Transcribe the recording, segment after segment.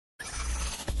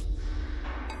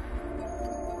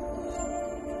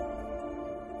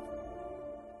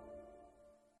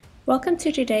Welcome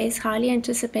to today's highly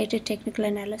anticipated technical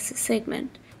analysis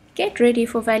segment. Get ready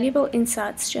for valuable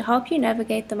insights to help you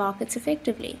navigate the markets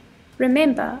effectively.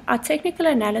 Remember, our technical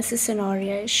analysis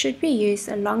scenarios should be used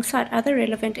alongside other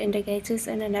relevant indicators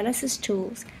and analysis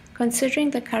tools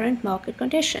considering the current market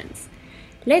conditions.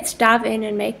 Let's dive in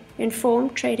and make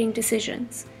informed trading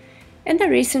decisions. In the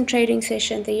recent trading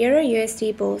session, the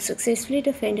Euro-USD bull successfully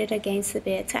defended against the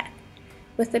bear attack,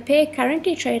 with the pair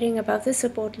currently trading above the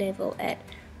support level at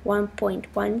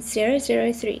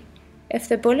 1.1003. If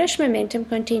the bullish momentum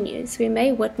continues, we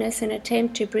may witness an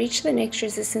attempt to breach the next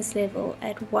resistance level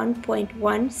at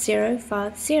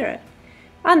 1.1050.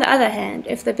 On the other hand,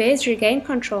 if the bears regain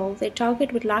control, their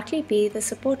target would likely be the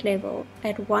support level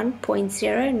at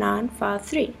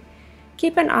 1.0953.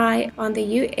 Keep an eye on the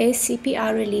US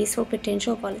CPI release for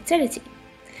potential volatility.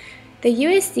 The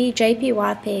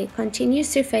USD-JPY pair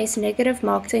continues to face negative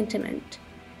market sentiment,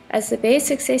 as the bears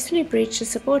successfully breached the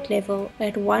support level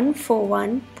at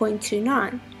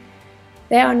 141.29.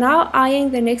 They are now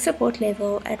eyeing the next support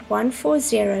level at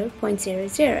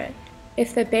 140.00.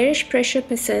 If the bearish pressure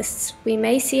persists, we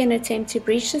may see an attempt to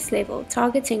breach this level,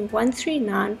 targeting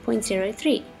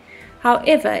 139.03.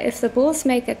 However, if the bulls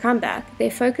make a comeback,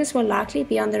 their focus will likely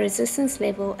be on the resistance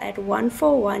level at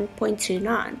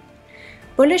 141.29.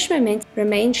 Bullish momentum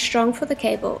remained strong for the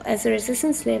cable as the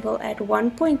resistance level at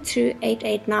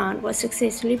 1.2889 was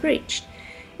successfully breached.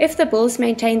 If the bulls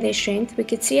maintain their strength, we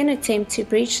could see an attempt to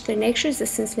breach the next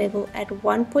resistance level at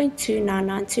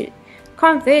 1.2992.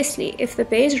 Conversely, if the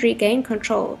bears regain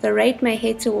control, the rate may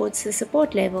head towards the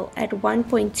support level at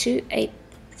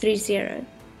 1.2830.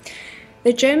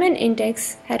 The German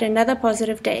index had another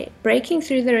positive day, breaking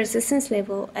through the resistance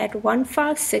level at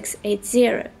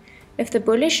 15680. If the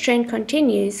bullish trend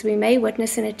continues, we may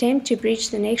witness an attempt to breach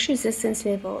the next resistance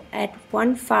level at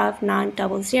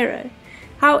 15900.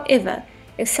 However,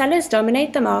 if sellers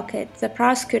dominate the market, the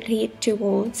price could head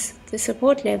towards the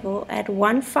support level at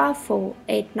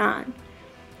 15489.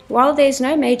 While there is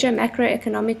no major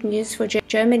macroeconomic news for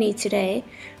Germany today,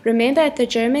 remember that the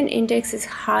German index is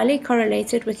highly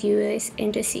correlated with US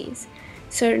indices,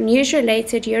 so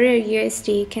news-related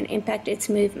Euro-USD can impact its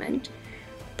movement.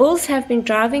 Bulls have been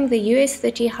driving the US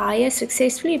 30 higher,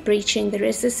 successfully breaching the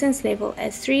resistance level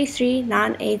at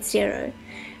 33980.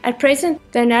 At present,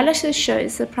 the analysis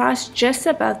shows the price just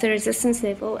above the resistance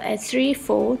level at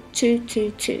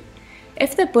 34222.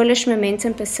 If the bullish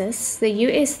momentum persists, the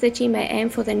US 30 may aim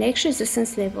for the next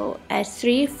resistance level at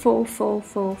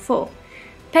 34444.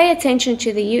 Pay attention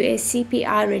to the US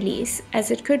CPI release, as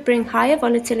it could bring higher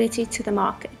volatility to the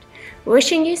market.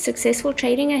 Wishing you successful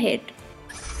trading ahead.